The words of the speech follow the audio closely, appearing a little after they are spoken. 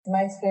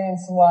My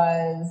experience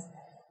was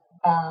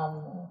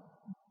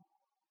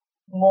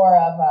more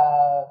of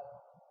a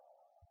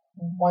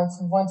once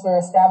we were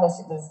established,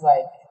 it was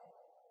like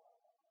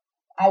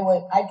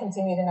I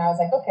continued, and I was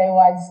like, okay,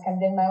 well, I just kind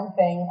of did my own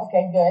thing.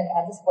 Okay, good. I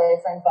have this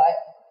boyfriend, but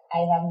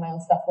I have my own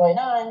stuff going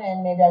on,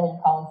 and maybe I wouldn't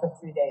call him for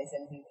 3 days,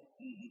 and he would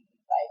be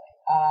like,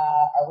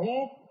 are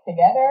we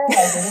together?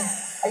 Like,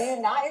 are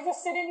you not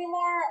interested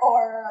anymore?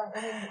 Or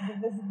did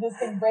this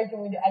thing break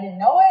and I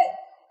didn't know it?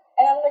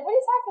 And I was like, what are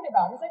you talking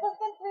about? He's like, well, it's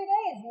been 3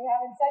 days, and you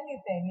haven't said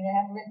anything. You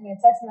haven't written me a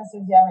text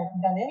message. You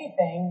haven't done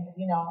anything,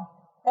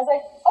 I was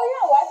like, oh,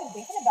 yeah, well, I've been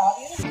thinking about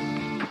you.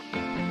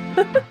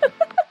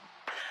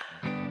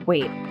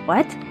 Wait,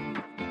 what?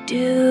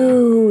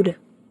 Dude,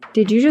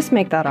 did you just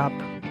make that up?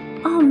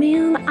 Oh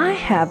man, I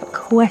have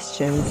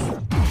questions.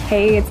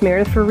 Hey, it's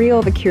Meredith for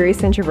Real, the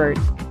Curious Introvert.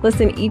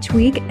 Listen each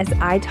week as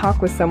I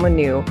talk with someone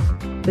new.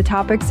 The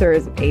topics are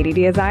as ADD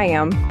as I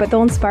am, but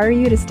they'll inspire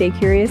you to stay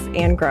curious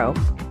and grow.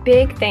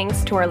 Big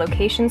thanks to our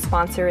location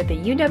sponsor, the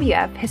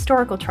UWF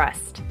Historical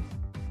Trust.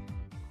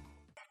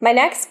 My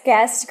next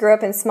guest grew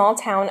up in small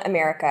town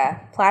America,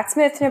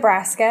 Plattsmouth,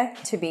 Nebraska,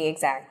 to be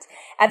exact.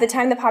 At the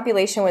time, the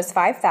population was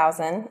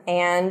 5,000,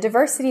 and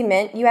diversity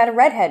meant you had a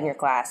redhead in your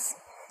class.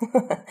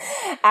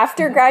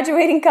 After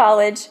graduating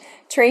college,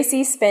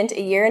 Tracy spent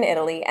a year in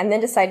Italy and then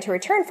decided to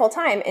return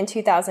full-time in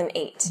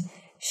 2008.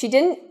 She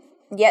didn't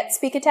yet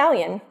speak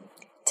Italian.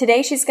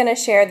 Today, she's going to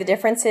share the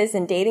differences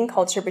in dating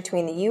culture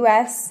between the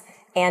U.S.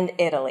 and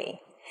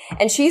Italy.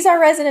 And she's our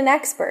resident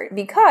expert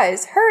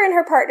because her and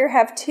her partner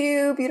have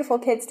 2 beautiful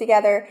kids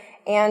together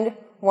and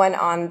one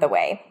on the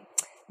way.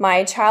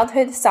 My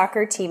childhood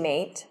soccer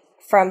teammate,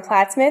 from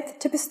Plattsmouth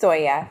to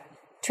Pistoia,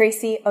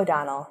 Tracy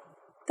O'Donnell.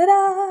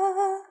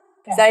 Ta-da!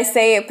 Did I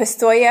say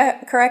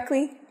Pistoia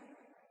correctly?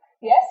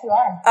 Yes, you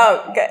are.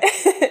 Oh, good.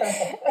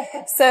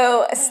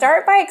 So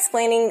start by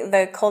explaining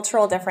the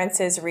cultural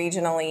differences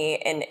regionally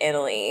in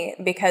Italy,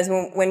 because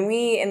when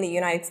we in the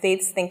United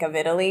States think of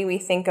Italy, we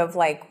think of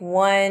like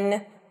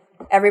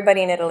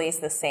everybody in Italy is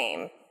the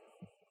same.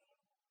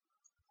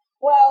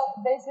 Well,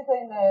 basically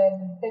in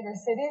the bigger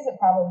cities, it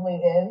probably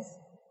is.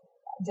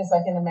 Just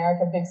like in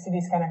America, big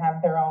cities kind of have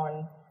their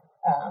own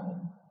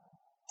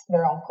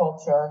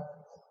culture.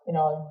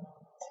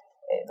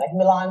 Like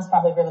Milan's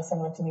probably really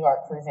similar to New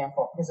York, for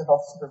example, because they're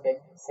both super big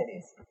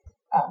cities.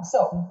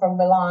 So from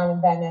Milan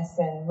and Venice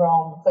and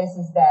Rome, the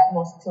places that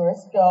most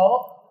tourists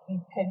go,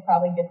 you could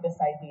probably get this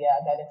idea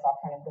that it's all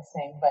kind of the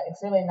same, but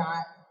it's really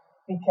not,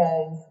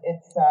 because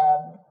it's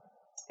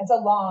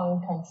a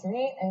long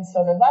country, and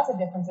so there's lots of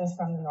differences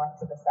from the north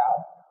to the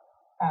south.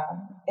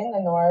 In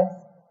the north,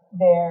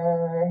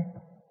 they're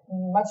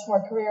much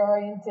more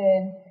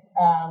career-oriented.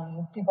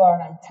 People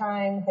are on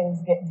time. Things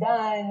get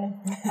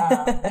done.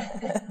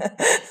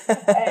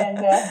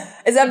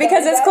 Is that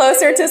because it's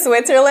closer to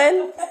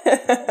Switzerland?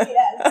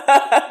 Yes,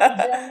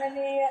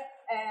 Germany,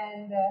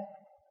 and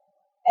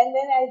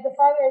then as the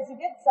farther as you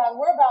get south,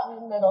 we're about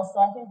in the middle.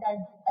 So I think I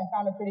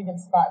found a pretty good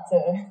spot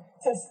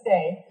to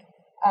stay.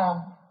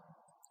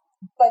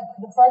 But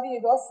the farther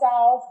you go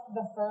south,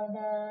 the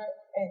further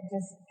it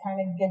just kind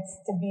of gets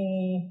to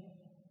be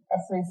a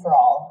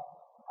free-for-all,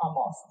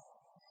 almost.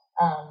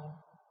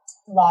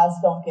 Laws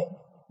don't get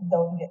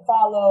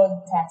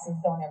followed. Taxes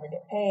don't ever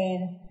get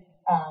paid.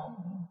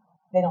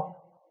 They don't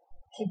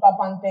keep up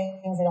on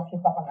things. They don't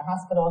keep up on the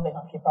hospitals. They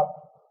don't keep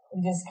up.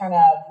 You just kind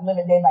of live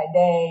it day by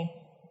day,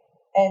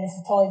 and it's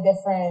a totally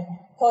different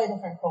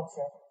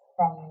culture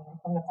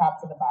from the top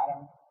to the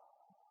bottom.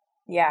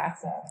 Yeah,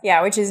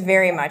 yeah, which is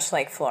very much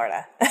like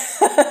Florida.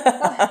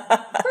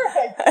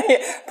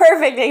 Perfect.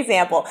 Perfect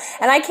example.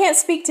 And I can't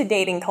speak to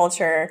dating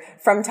culture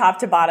from top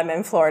to bottom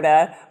in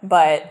Florida,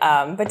 but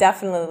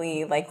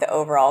definitely like the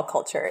overall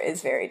culture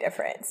is very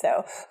different.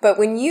 So, but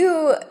when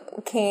you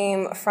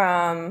came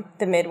from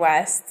the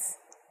Midwest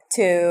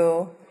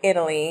to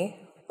Italy,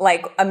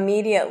 like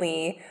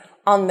immediately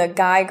on the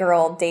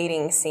guy-girl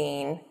dating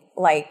scene,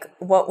 like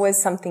what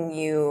was something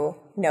you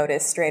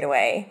noticed straight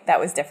away that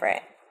was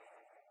different?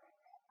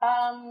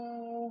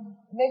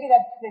 Maybe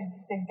that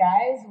the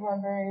guys were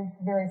very,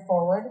 very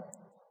forward,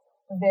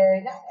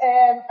 very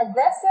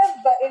aggressive,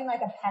 but in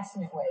like a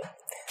passionate way.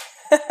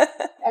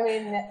 I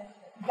mean,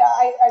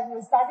 I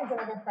was talking to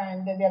another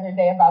friend the other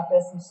day about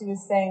this, and she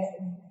was saying,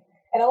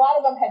 and a lot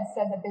of them had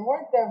said that they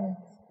weren't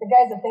the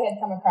guys that they had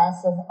come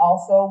across with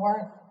also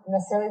weren't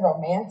necessarily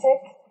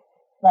romantic.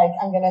 Like,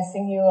 I'm gonna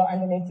sing for you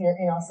underneath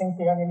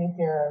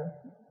your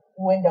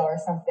window or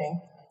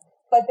something.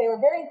 But they were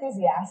very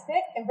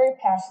enthusiastic and very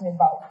passionate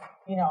about,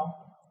 I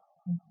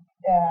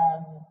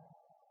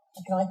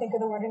can only think of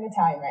the word in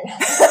Italian right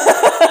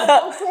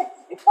now.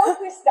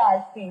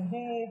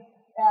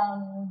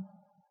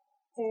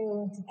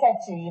 To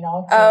catch you,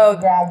 to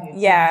grab you, to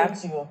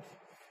get you.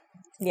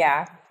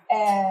 Yeah.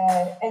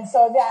 And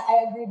so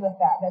I agreed with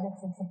that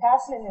it's a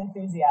passion and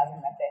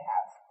enthusiasm that they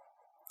have.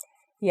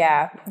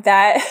 Yeah,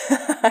 that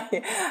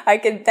I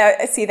could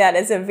see that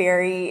as a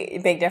very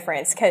big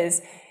difference,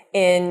 because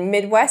in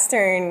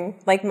Midwestern,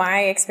 like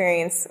my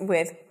experience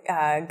with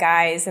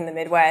guys in the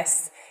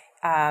Midwest,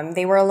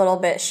 they were a little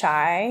bit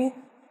shy,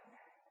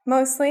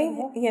 mostly,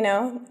 you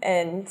know,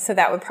 and so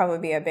that would probably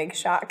be a big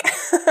shock.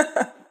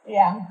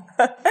 Yeah.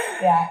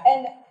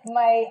 And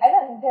I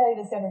didn't tell you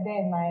this the other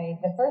day,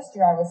 the first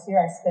year I was here,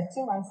 I spent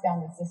 2 months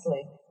down in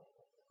Sicily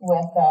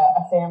with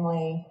a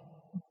family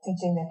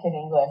teaching their kid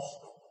English,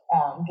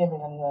 giving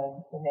them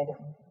the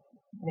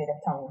native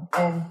tongue.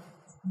 And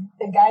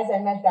the guys I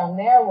met down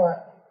there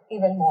were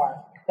even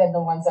more than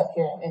the ones up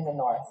here in the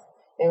north.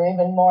 They were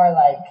even more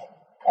like,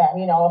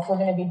 you know, if we're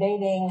going to be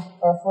dating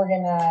or if we're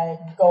going to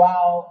go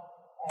out,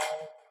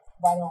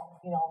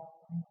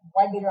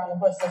 why beat around the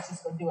bush? Let's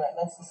just go do it.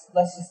 Let's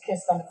just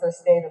kiss on the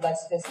first date, or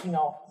let's just, you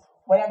know,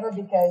 whatever,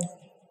 because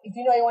if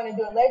you know you want to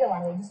do it later,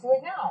 why don't we just do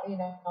it now, you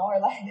know, or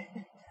like,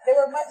 they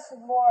were much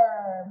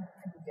more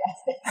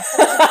enthusiastic.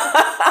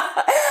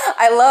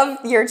 I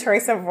love your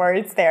choice of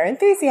words there,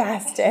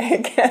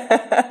 enthusiastic.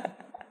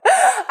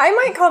 I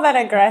might call that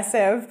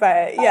aggressive,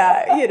 but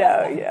yeah, you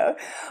know.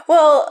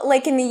 Well,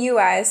 like in the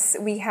US,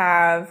 we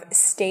have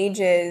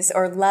stages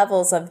or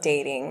levels of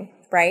dating,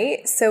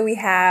 right? So we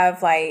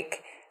have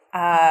like,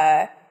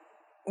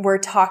 we're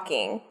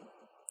talking.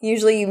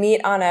 Usually you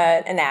meet on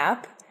an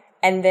app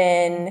and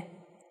then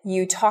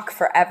you talk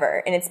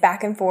forever and it's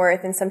back and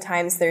forth, and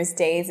sometimes there's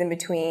days in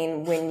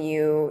between when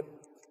you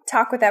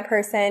talk with that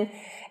person,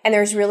 and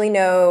there's really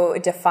no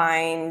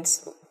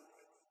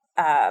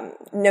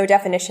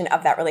definition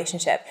of that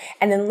relationship.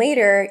 And then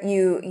later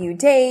you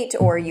date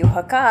or you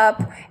hook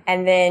up,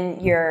 and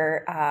then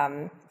you're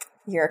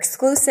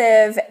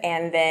exclusive,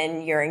 and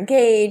then you're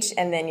engaged,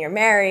 and then you're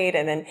married,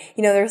 and then,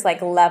 you know, there's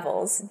like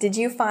levels. Did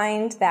you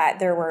find that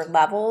there were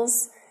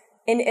levels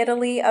in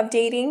Italy of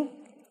dating?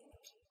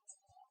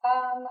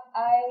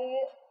 I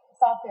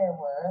thought there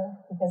were,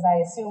 because I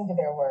assumed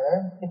there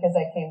were, because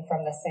I came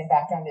from the same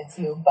background as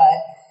you,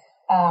 but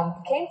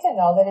came to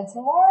know that it's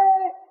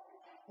more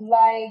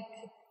like,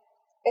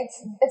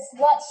 it's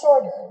a lot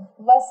shorter,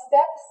 less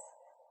steps,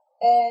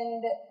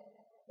 and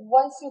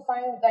once you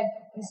find, like,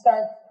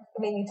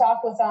 you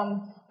talk with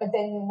them, but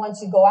then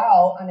once you go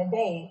out on a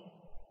date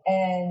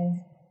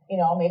and, you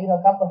know, maybe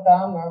hook up with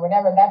them or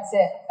whatever, that's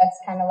it. That's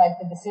kind of like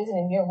the decision,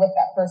 and you're with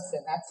that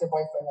person. That's your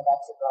boyfriend or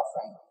that's your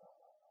girlfriend.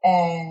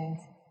 And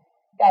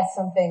that's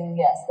something,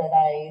 yes,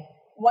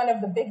 one of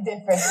the big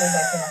differences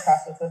I came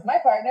across with my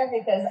partner,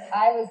 because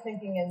I was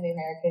thinking in the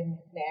American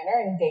manner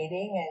and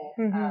dating,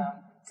 and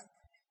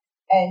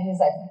and he's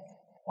like,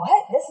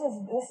 what? This is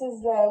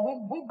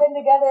we've been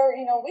together,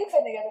 you know,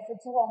 for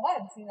 2 whole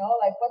months, you know,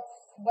 like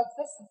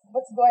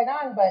what's going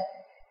on? But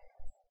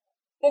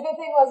the good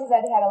thing was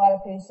that he had a lot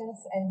of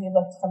patience, and he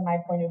looked from my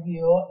point of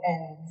view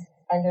and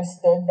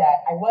understood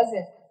that I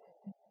wasn't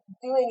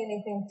doing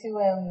anything to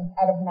him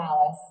out of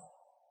malice.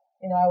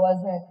 You know, I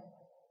wasn't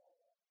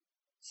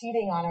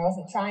cheating on her. I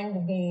wasn't trying to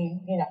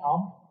be, you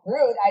know,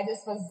 rude. I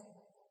just was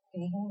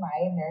being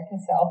my American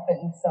self,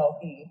 and so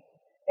he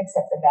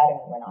accepted that, and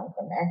we went on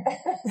from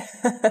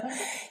there.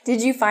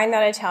 Did you find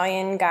that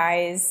Italian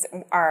guys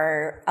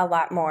are a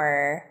lot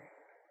more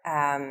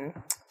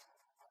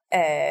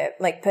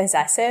like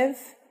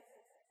possessive?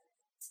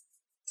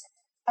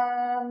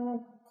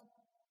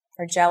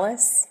 Or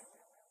jealous?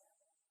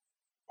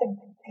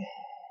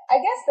 I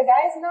guess the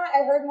guys not.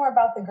 I heard more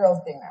about the girls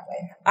being that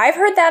way. I've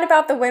heard that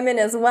about the women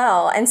as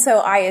well. And so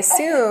I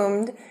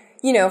assumed,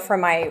 you know,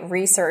 from my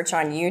research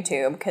on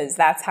YouTube, because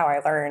that's how I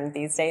learned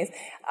these days,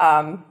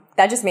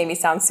 that just made me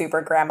sound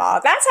super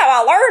grandma. That's how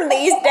I learned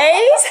these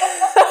days.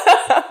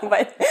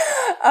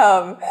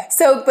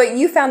 But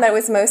you found that it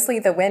was mostly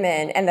the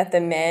women, and that the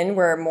men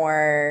were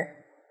more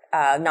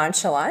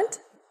nonchalant?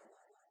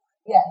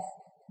 Yes.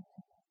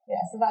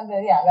 So that's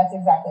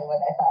exactly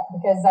what I thought,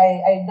 because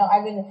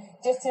I've been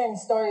just hearing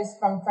stories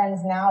from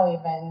friends now,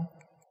 even,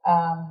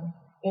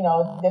 you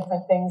know,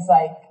 different things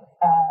like,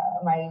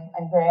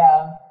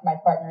 Andrea, my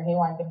partner, he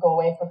wanted to go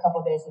away for a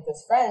couple of days with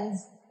his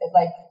friends,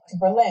 like to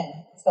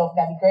Berlin. So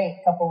that'd be great.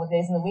 A couple of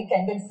days in the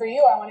weekend. Good for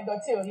you. I want to go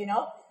too, you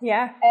know?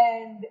 Yeah.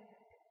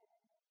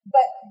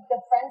 But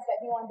the friends that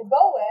he wanted to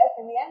go with,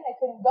 in the end, they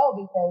couldn't go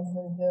because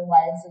the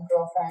wives or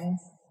girlfriends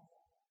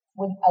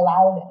would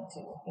allow them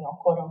to, you know,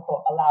 quote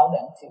unquote, allow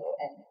them to.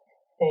 And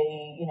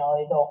they, you know,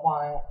 they don't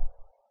want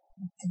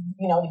to,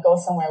 you know, to go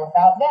somewhere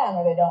without them,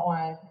 or they don't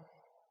want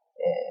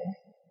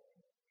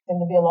them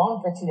to be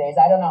alone for 2 days.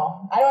 I don't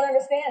know. I don't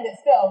understand it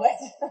still, but.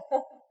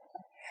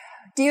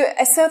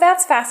 So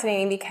that's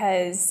fascinating,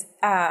 because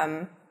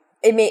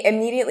it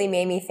immediately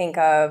made me think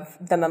of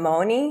the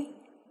Mamoni,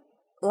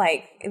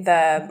 like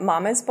the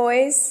Mama's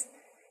Boys.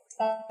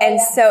 And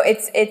yeah. So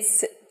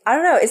it's I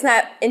don't know, isn't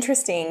that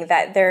interesting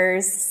that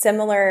there's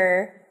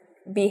similar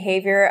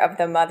behavior of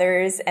the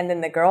mothers and then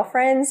the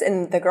girlfriends,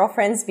 and the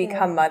girlfriends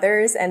become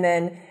mothers, and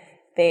then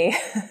they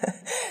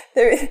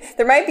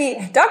there might be,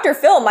 Dr.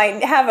 Phil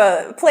might have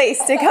a place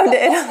to come to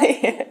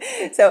Italy.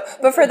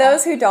 But for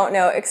those who don't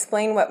know,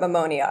 explain what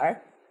Mamoni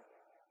are.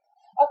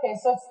 Okay,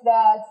 so it's the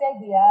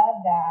idea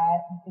that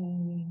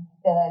the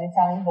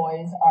Italian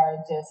boys are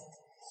just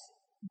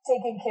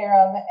taken care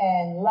of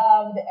and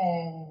loved,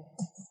 and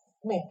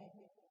I mean,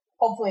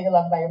 hopefully you're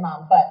loved by your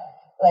mom, but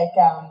like,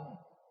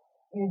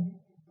 you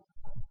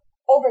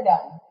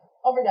overdone,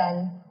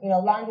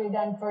 laundry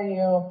done for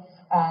you.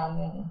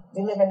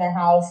 You live in their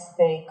house,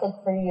 they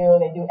cook for you,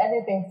 they do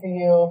everything for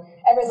you,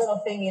 every little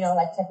thing,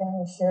 like checking on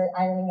your shirt,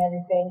 ironing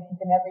everything,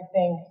 keeping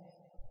everything,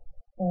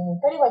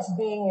 pretty much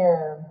being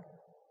your,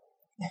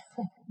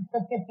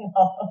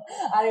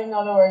 I don't even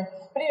know the word,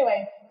 but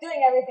anyway,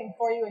 doing everything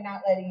for you and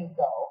not letting you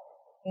go,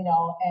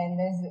 and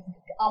there's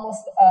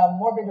almost a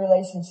morbid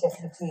relationship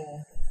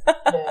between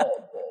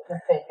the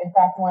thing. In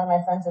fact, one of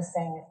my friends was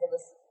saying it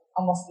was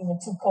almost even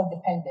too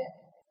codependent.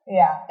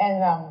 Yeah,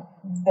 and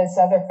this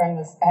other friend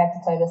I have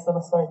to tell you this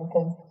little story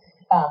because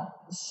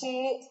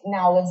she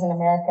now lives in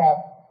America,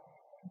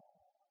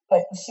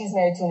 but she's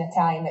married to an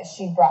Italian that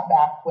she brought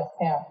back with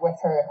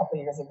her a couple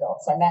of years ago.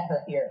 So I met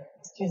her here.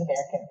 She's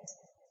American.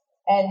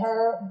 And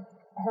her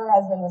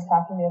husband was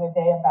talking the other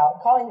day about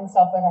calling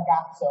himself a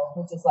ragazzo,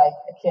 which is like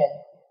a kid.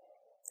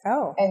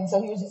 Oh. And so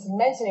he was just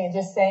mentioning it,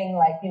 just saying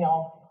like, in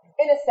a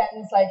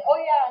sentence like, oh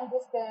yeah, I'm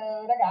just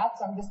a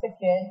ragazzo, I'm just a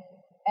kid.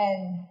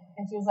 And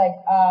she was like,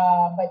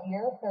 but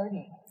you're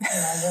 30,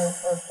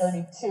 or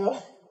 32.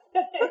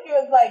 He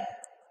was like,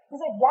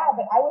 yeah,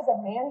 but I was a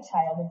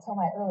man-child until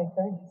my early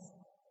 30s.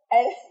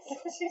 And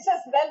she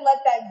just then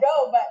let that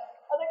go. But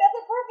I was like, that's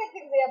a perfect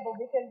example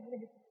because,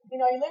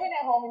 you're living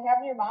at home and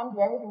having your mom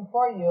do everything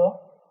for you.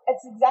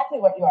 It's exactly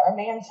what you are, a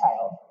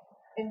man-child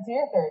into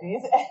your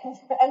 30s.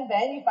 And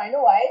then you find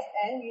a wife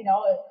and, you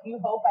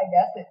hope, I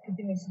guess, it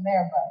continues from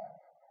there. But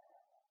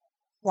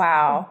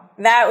wow,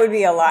 that would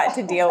be a lot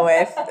to deal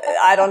with.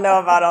 I don't know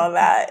about all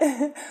that.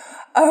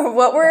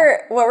 What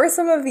were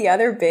some of the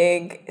other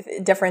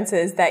big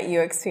differences that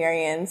you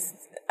experienced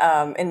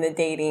in the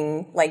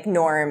dating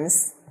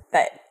norms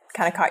that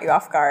kind of caught you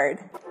off guard?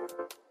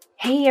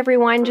 Hey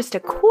everyone, just a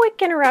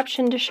quick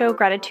interruption to show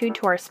gratitude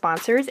to our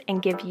sponsors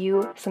and give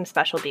you some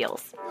special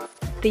deals.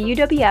 The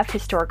UWF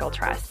Historical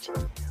Trust.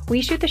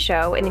 We shoot the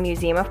show in the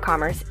Museum of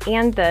Commerce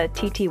and the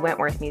T.T.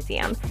 Wentworth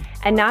Museum.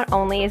 And not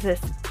only is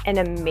this an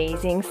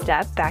amazing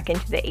step back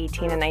into the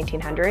 18 and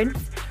 1900s,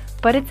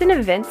 but it's an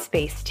event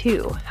space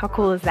too. How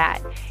cool is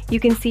that? You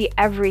can see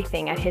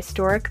everything at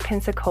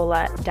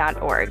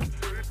historicpensacola.org.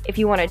 If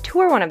you want to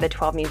tour one of the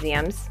 12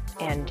 museums,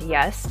 and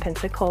yes,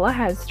 Pensacola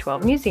has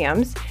 12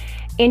 museums,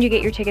 and you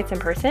get your tickets in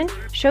person,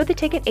 show the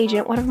ticket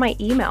agent one of my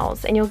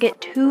emails and you'll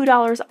get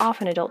 $2 off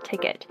an adult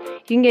ticket.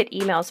 You can get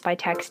emails by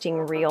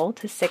texting REAL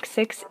to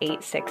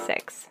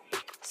 66866.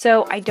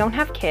 So I don't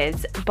have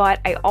kids,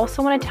 but I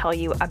also want to tell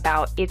you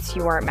about It's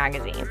Your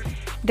Magazine.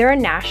 They're a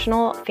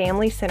national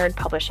family-centered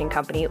publishing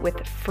company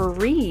with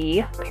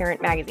free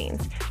parent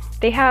magazines.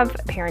 They have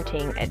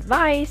parenting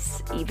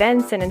advice,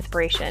 events, and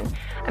inspiration.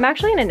 I'm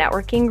actually in a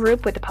networking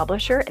group with the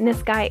publisher, and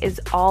this guy is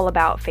all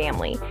about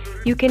family.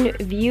 You can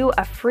view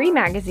a free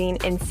magazine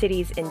in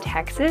cities in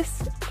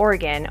Texas,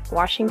 Oregon,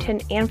 Washington,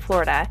 and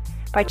Florida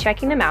by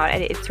checking them out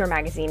at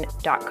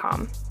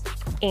itsyourmagazine.com.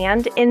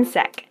 And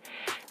INSEC.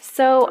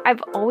 So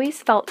I've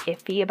always felt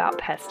iffy about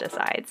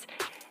pesticides.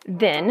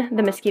 Then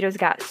the mosquitoes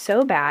got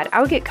so bad,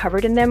 I would get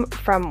covered in them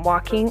from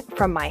walking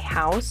from my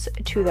house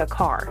to the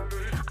car.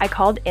 I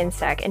called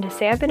INSEC, and to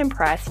say I've been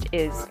impressed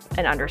is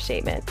an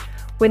understatement.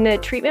 When the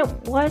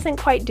treatment wasn't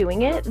quite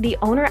doing it, the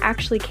owner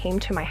actually came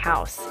to my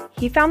house.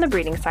 He found the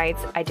breeding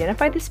sites,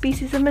 identified the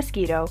species of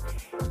mosquito,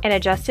 and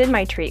adjusted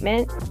my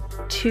treatment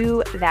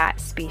to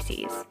that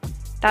species.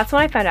 That's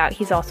when I found out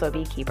he's also a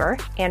beekeeper,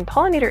 and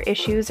pollinator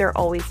issues are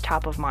always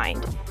top of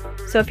mind.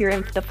 So if you're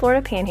in the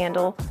Florida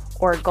Panhandle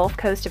or Gulf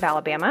Coast of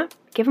Alabama,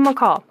 give him a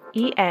call,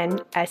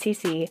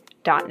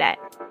 ensec.net.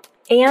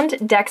 And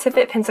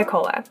Dexafit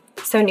Pensacola.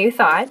 So new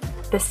thought,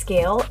 the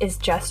scale is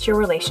just your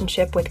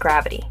relationship with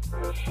gravity.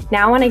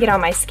 Now when I get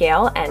on my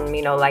scale and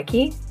me no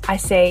likey, I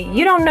say,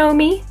 you don't know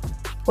me.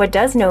 What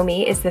does know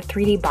me is the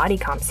 3D body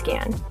comp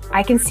scan.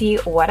 I can see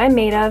what I'm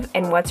made of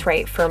and what's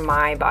right for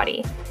my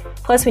body.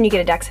 Plus, when you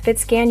get a Dexafit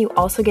scan, you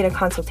also get a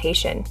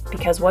consultation,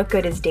 because what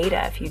good is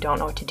data if you don't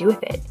know what to do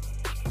with it?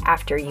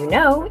 After you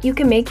know, you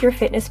can make your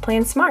fitness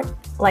plan smart,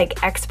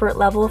 like Expert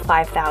Level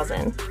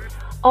 5000.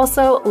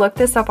 Also, look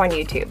this up on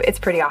YouTube. It's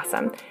pretty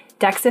awesome.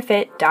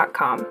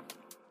 Dexafit.com.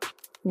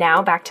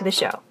 Now, back to the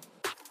show.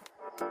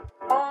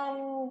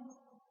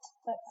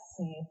 Let's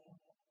see.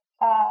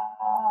 I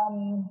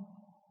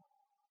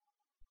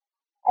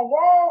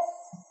guess,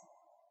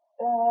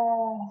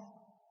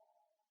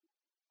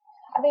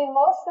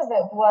 most of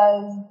it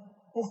was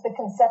just the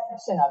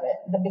conception of it,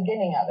 the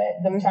beginning of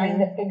it, the trying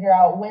to figure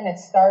out when it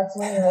starts,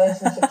 when your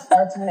relationship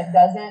starts, when it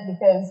doesn't,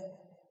 because,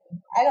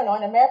 I don't know,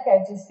 in America,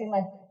 it just seemed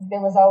like there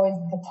was always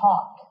the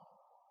talk.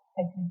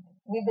 Like,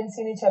 we've been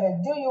seeing each other,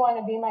 do you want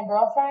to be my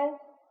girlfriend?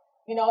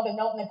 The note in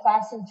the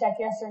classroom, check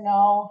yes or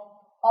no,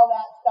 all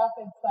that stuff,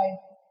 it's like,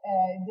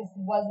 it just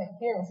wasn't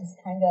here. It was just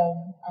kind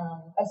of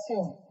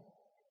assumed.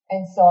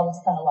 And so I was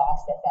kind of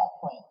lost at that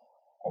point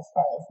as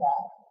far as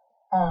that.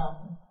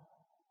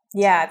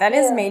 Yeah, that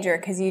is major,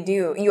 because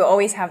you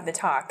always have the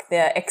talk,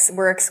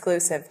 we're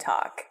exclusive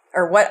talk,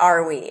 or what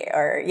are we,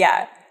 or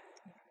yeah.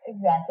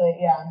 Exactly,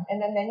 yeah. And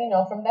then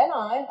from then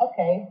on,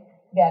 okay,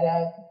 you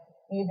gotta,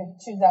 You either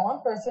choose that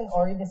one person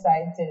or you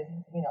decide to,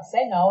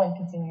 say no and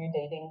continue your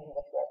dating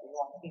with whoever you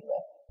want to be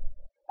with.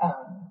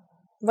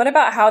 What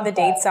about how the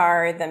dates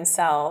are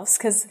themselves?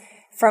 Because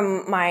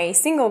from my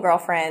single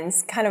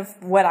girlfriends, kind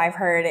of what I've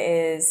heard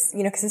is,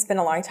 because it's been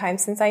a long time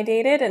since I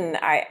dated, and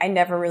I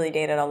never really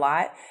dated a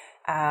lot,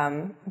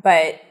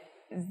 but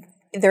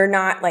they're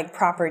not like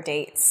proper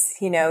dates.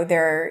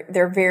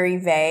 They're very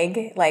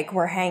vague. Like,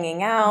 we're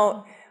hanging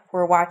out,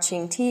 we're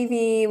watching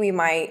TV, we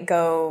might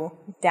go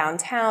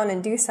downtown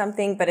and do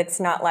something, but it's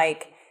not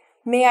like,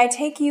 may I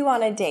take you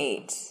on a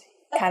date?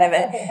 Kind of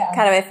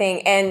a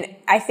thing. And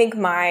I think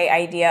my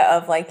idea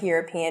of like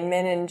European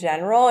men in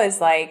general is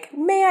like,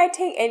 may I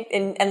take,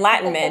 and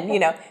Latin men,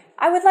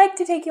 I would like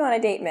to take you on a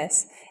date,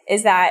 miss.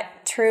 Is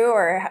that true,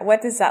 or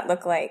what does that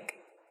look like?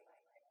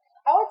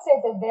 I would say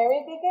at the very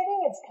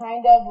beginning, it's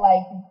kind of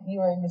like you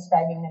were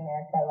describing in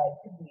America, like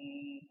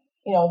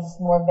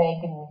just more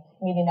vague and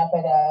meeting up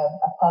at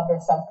a pub or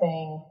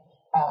something,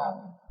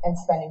 and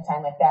spending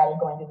time like that, or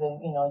going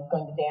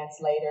to dance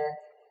later.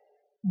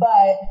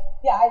 But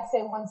yeah, I'd say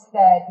once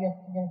that you're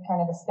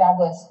kind of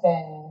established,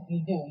 then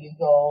you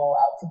go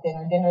out to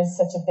dinner. Dinner is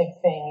such a big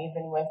thing,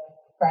 even with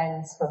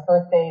friends for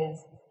birthdays.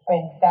 I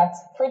mean, that's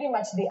pretty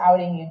much the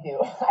outing you do,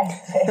 I'd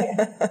say.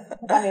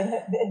 I mean,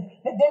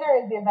 the dinner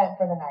is the event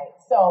for the night.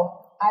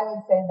 So I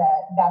would say that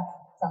that's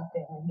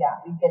something,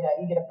 you get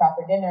a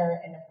proper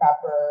dinner and a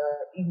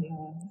proper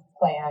evening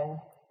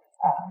plan,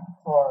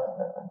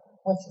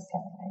 which is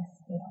kind of nice,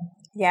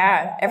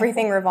 Yeah,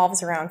 everything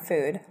revolves around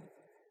food.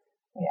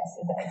 Yes,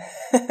 it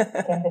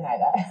does. Can't deny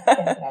that.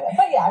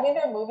 But yeah, I mean,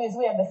 there are movies.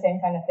 We have the same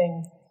kind of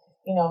thing.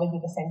 We do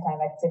the same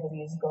kind of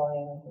activities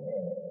going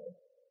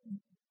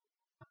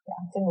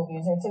to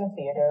movies or to the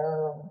theater,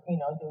 or,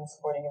 doing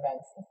sporting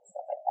events and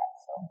stuff like that.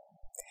 So,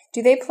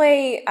 do they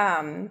play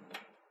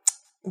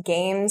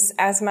games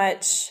as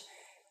much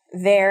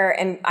there?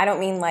 And I don't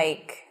mean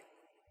like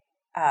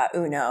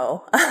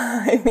Uno.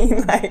 I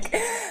mean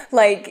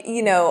like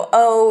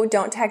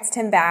don't text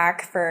him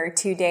back for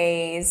 2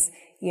 days.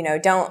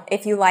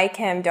 If you like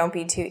him, don't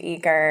be too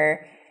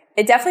eager.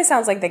 It definitely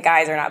sounds like the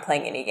guys are not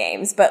playing any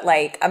games, but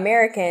like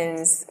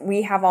Americans,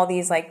 we have all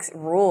these like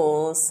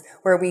rules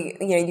where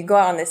you go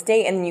out on this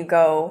date and you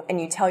go and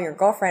you tell your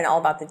girlfriend all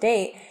about the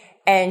date.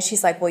 And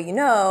she's like, well, you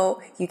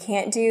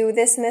can't do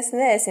this and this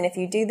and this. And if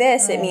you do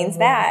this, it means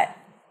that.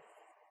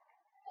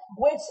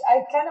 Which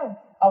I kind of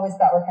always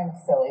thought were kind of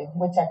silly,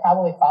 which I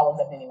probably followed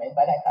them anyway,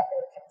 but I thought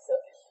they were kind of silly.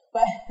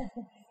 But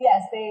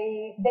yes,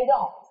 they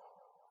don't.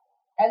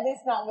 At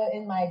least not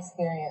in my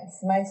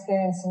experience. My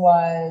experience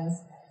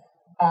was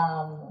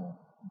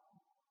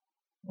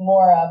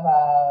more of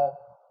a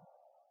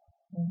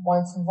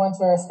once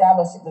we're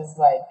established, it was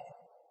like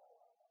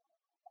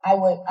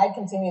I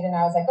continued, and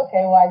I was like,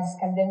 okay, well, I just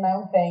kind of did my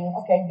own thing.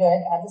 Okay,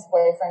 good. I have this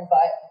boyfriend,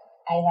 but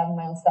I have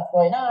my own stuff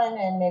going on,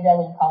 and maybe I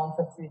wouldn't call him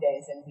for 3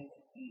 days, and he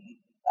would be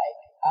like,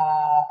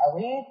 are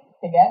we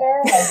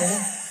together? Like,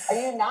 are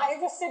you not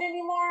interested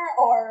anymore?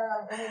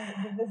 Or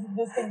did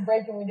this thing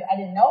break and I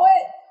didn't know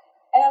it?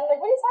 And I was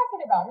like, what are you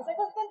talking about? He's like,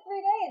 well, it's been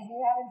 3 days and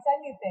you haven't said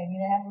anything.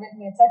 You haven't written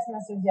me a text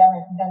message. You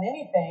haven't done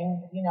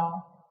anything,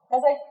 I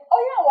was like, oh,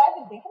 yeah, well, I've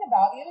been thinking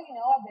about you.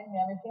 I've been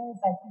everything.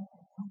 He's like,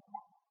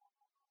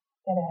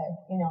 gotta,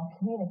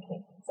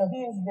 communicate. So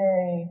he is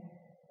very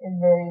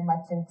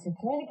much into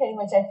communicating,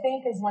 which I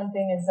think is one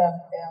thing is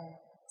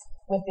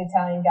with the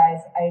Italian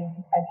guys,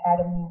 I've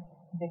had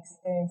the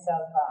experience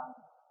of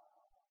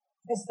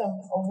just a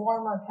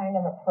warmer kind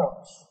of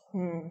approach.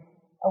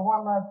 A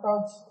warmer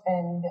approach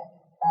and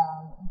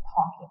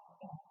talking.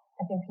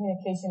 I think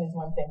communication is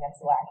one thing that's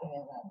lacking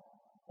in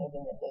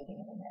the dating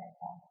in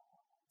America.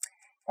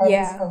 Or at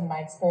least from my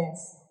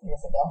experience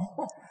years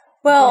ago.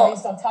 Well, I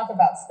just don't talk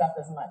about stuff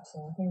as much,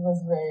 and he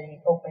was very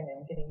open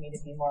and getting me to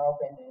be more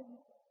open.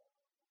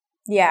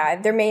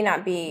 There may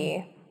not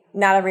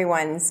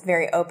everyone's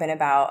very open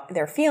about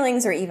their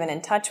feelings or even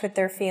in touch with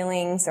their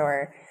feelings,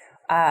 or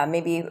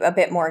maybe a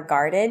bit more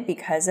guarded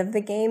because of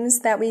the games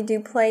that we do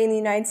play in the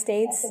United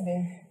States.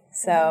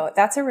 So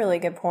that's a really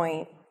good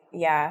point.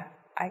 Yeah.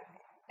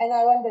 And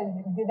I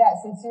wanted to do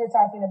that since you were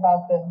talking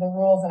about the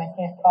rules, and I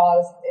can't call.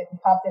 It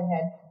popped in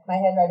my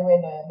head right away,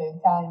 the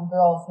Italian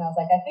girls, and I was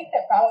like, I think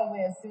that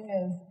probably as soon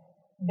as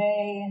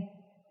they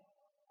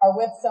are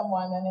with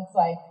someone, and it's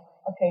like,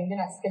 okay, you're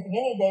not skipping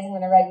any days. I'm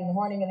going to write you in the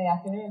morning, in the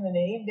afternoon, in the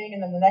evening,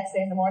 and then the next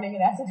day in the morning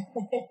and afternoon.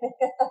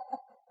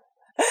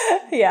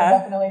 Yeah.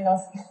 Definitely no.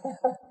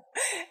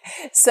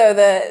 So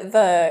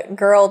the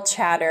girl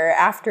chatter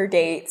after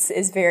dates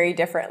is very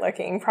different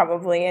looking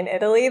probably in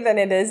Italy than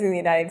it is in the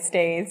United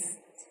States.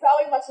 It's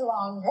probably much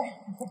longer,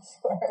 for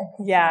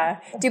sure. Yeah.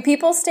 Do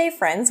people stay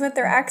friends with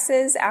their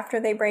exes after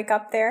they break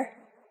up there?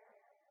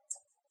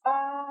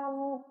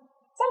 Some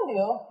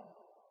do.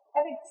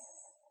 I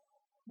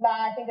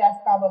think that's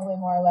probably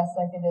more or less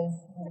like it is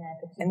in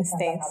America too. In the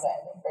States. How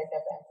the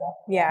breakup ends up.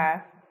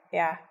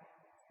 Yeah.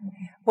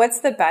 What's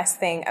the best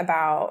thing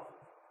about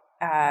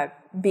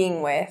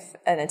being with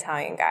an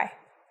Italian guy?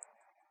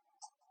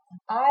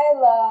 I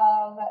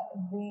love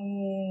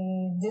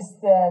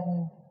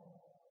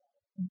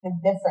the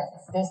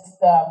difference, just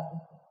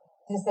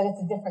that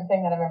it's a different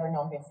thing that I've ever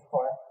known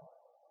before.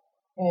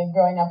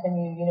 Growing up and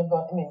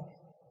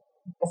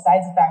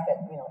besides the fact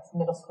that, it's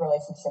middle school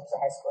relationships or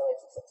high school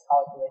relationships,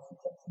 college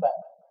relationships, but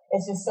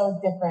it's just so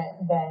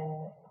different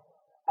than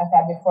I've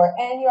had before.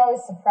 And you're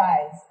always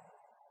surprised.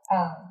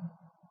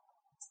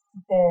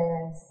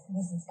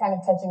 This is kind of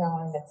touching on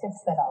one of the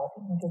tips that I'll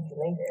give you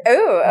later.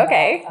 Oh,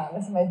 okay.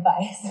 This is my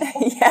advice.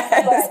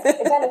 Yes.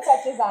 But it kind of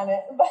touches on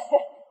it. But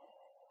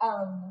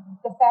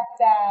the fact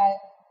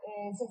that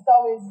it's just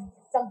always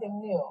something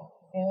new.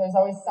 There's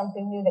always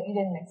something new that you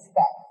didn't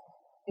expect,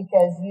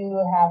 because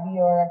you have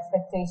your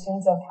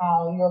expectations of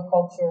how your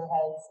culture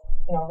has,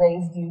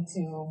 raised you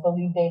to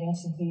believe dating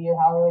should be or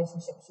how a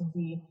relationship should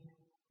be.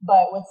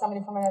 But with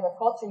somebody from another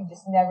culture, you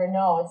just never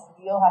know.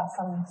 You'll have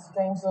some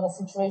strange little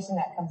situation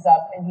that comes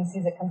up and he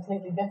sees it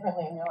completely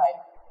differently, and you're like,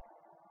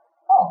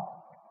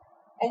 oh.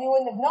 And you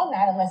wouldn't have known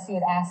that unless you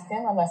had asked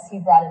him, unless he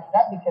brought it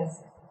up,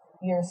 because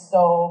you're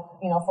so,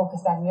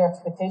 focused on your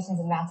expectations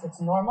and that's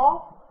what's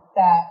normal,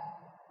 that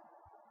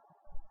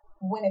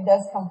when it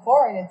does come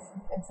forward,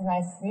 it's a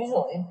nice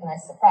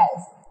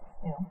surprise,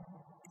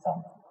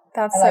 So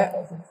that's I like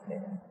those.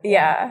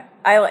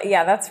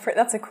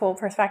 That's a cool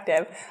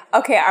perspective.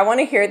 Okay, I want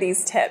to hear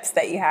these tips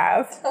that you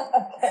have.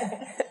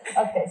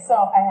 Okay. So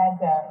I had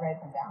to write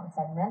them down.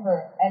 So I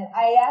remember, and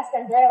I asked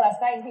Andrea last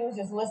night, and he was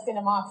just listing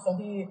them off. So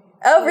he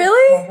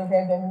really was more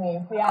prepared than me.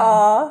 Yeah.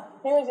 Aww.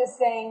 He was just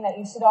saying that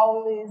you should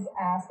always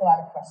ask a lot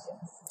of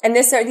questions. And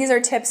these are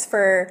tips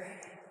for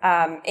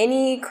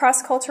any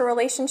cross-cultural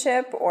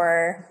relationship,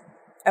 or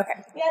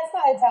okay. Yeah, it's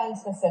not Italian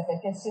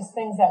specific. It's just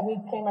things that we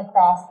came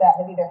across that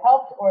have either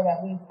helped or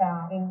that we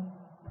found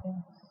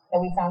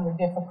were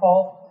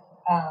difficult,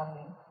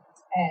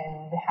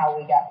 and how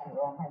we got through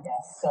them, I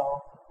guess.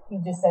 So he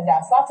just said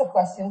ask lots of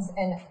questions,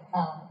 and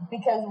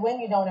because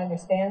when you don't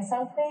understand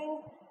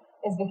something,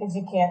 is because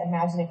you can't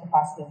imagine it could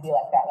possibly be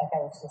like that, like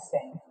I was just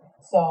saying.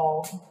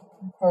 So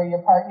for your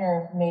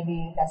partner,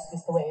 maybe that's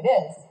just the way it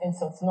is, and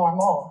so it's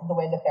normal the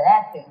way that they're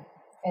acting.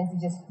 And to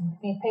just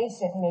be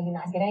patient and maybe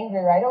not get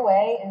angry right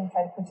away and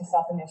try to put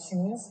yourself in their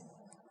shoes.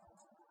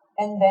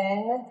 And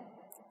then,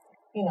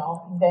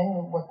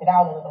 then work it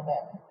out a little bit.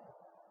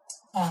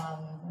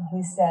 He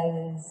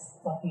says,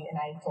 and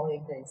I totally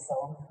agree.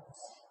 So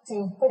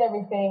to put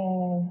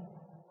everything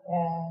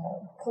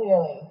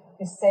clearly,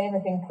 just say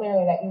everything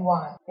clearly that you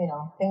want.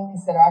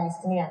 Things that are obvious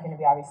to me aren't going to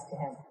be obvious to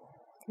him.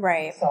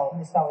 Right. So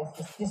just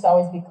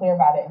always be clear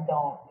about it and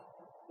don't,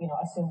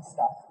 assume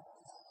stuff.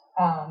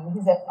 He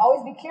said,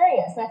 always be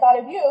curious. And I thought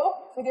of you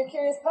with your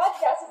Curious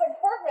podcast. It's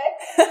like perfect.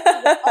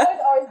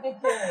 always be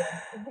curious.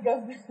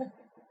 Because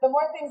the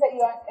more things that you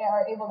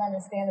are able to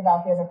understand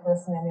about the other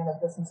person and the other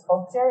person's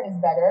culture is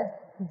better.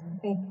 Mm-hmm.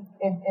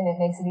 And it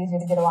makes it easier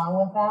to get along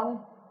with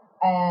them.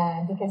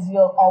 And because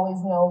you'll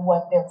always know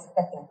what they're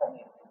expecting from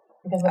you.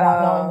 Because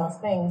without knowing those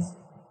things,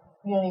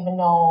 you don't even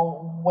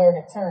know where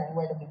to turn,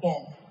 where to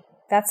begin.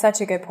 That's such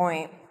a good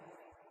point.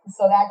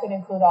 So that could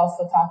include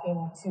also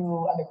talking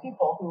to other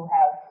people who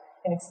have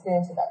an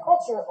experience with that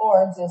culture,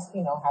 or just,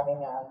 having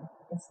an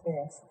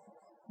experience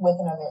with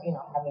another,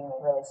 having a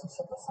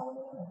relationship with someone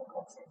in another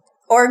culture.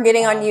 Or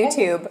getting on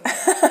YouTube.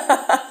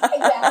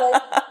 Exactly.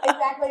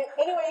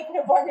 Any way you can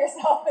inform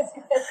yourself is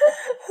good.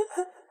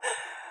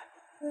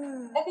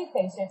 And be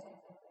patient.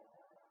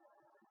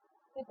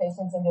 Be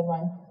patient's a good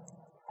one.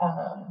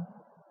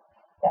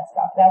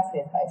 That's the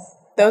advice.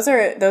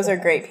 Those are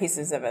great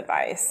pieces of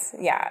advice.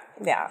 Yeah.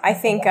 I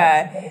think,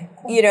 I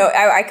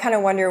kind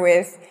of wonder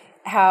with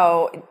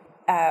how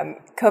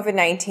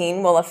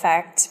COVID-19 will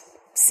affect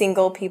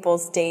single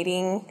people's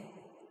dating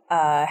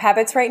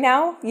habits right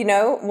now.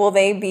 Will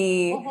they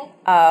be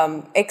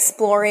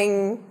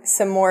exploring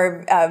some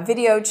more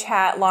video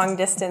chat, long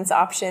distance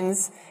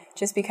options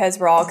just because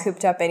we're all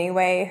cooped up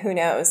anyway? Who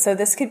knows? So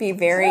this could be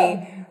very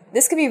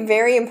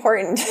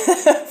important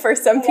for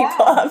some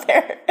people out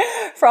there,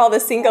 for all the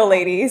single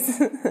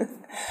ladies.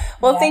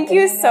 Well, thank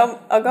you so.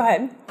 Oh, go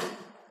ahead.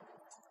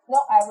 No,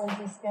 I was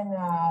just gonna.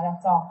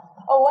 That's all.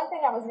 Oh, one thing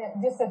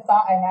just a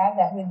thought I had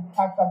that we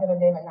talked about the other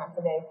day, but not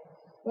today.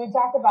 We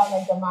talked about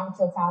like the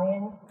macho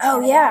Italian. Oh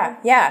yeah.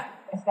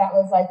 If that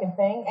was like a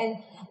thing, and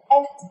I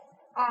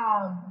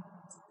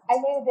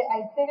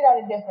figured out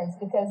a difference,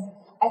 because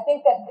I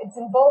think that it's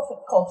in both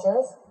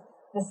cultures.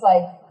 This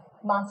like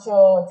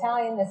macho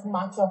Italian, this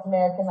macho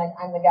American, like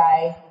I'm the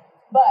guy,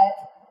 but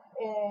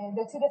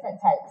they're two different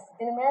types.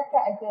 In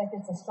America, I feel like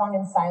it's a strong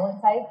and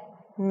silent type.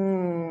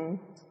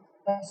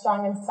 Like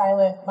strong and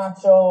silent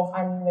macho,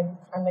 I'm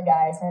the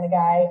guy kind of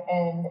guy,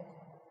 and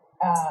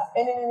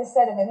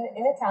instead of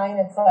in Italian,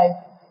 it's like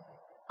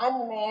I'm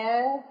the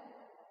man,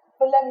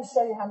 but let me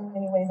show you how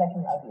many ways I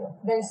can love you.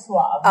 Very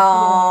suave.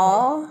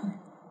 Aww.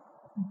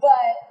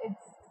 But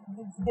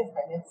it's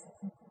different. It's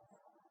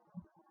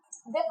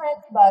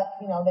different, but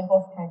they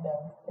both kind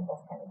of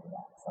do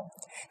that. So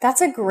that's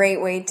a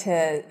great way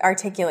to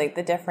articulate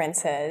the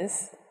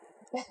differences.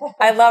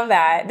 I love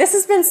that. This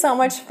has been so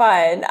much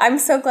fun. I'm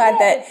so glad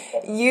that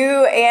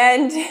you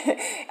and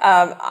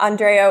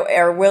Andrea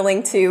are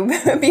willing to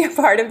be a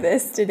part of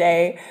this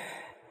today.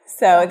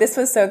 So this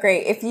was so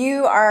great. If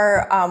you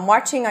are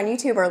watching on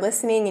YouTube or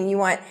listening and you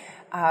want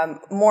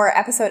more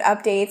episode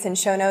updates and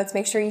show notes,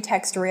 make sure you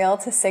text REAL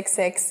to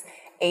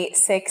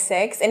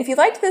 66866. And if you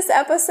liked this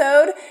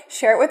episode,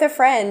 share it with a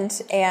friend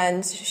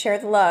and share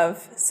the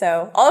love.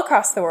 So all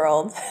across the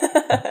world. Yay!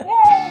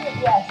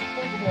 Yes,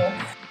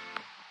 thank you.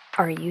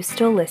 Are you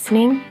still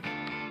listening?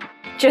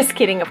 Just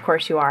kidding, of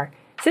course you are.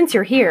 Since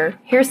you're here,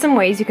 here's some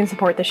ways you can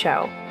support the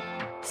show.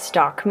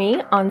 Stalk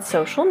me on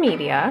social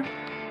media,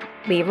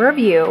 leave a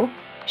review,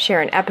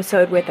 share an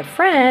episode with a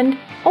friend,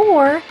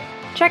 or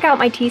check out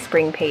my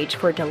Teespring page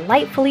for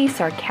delightfully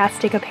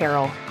sarcastic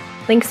apparel.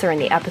 Links are in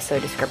the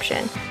episode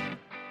description.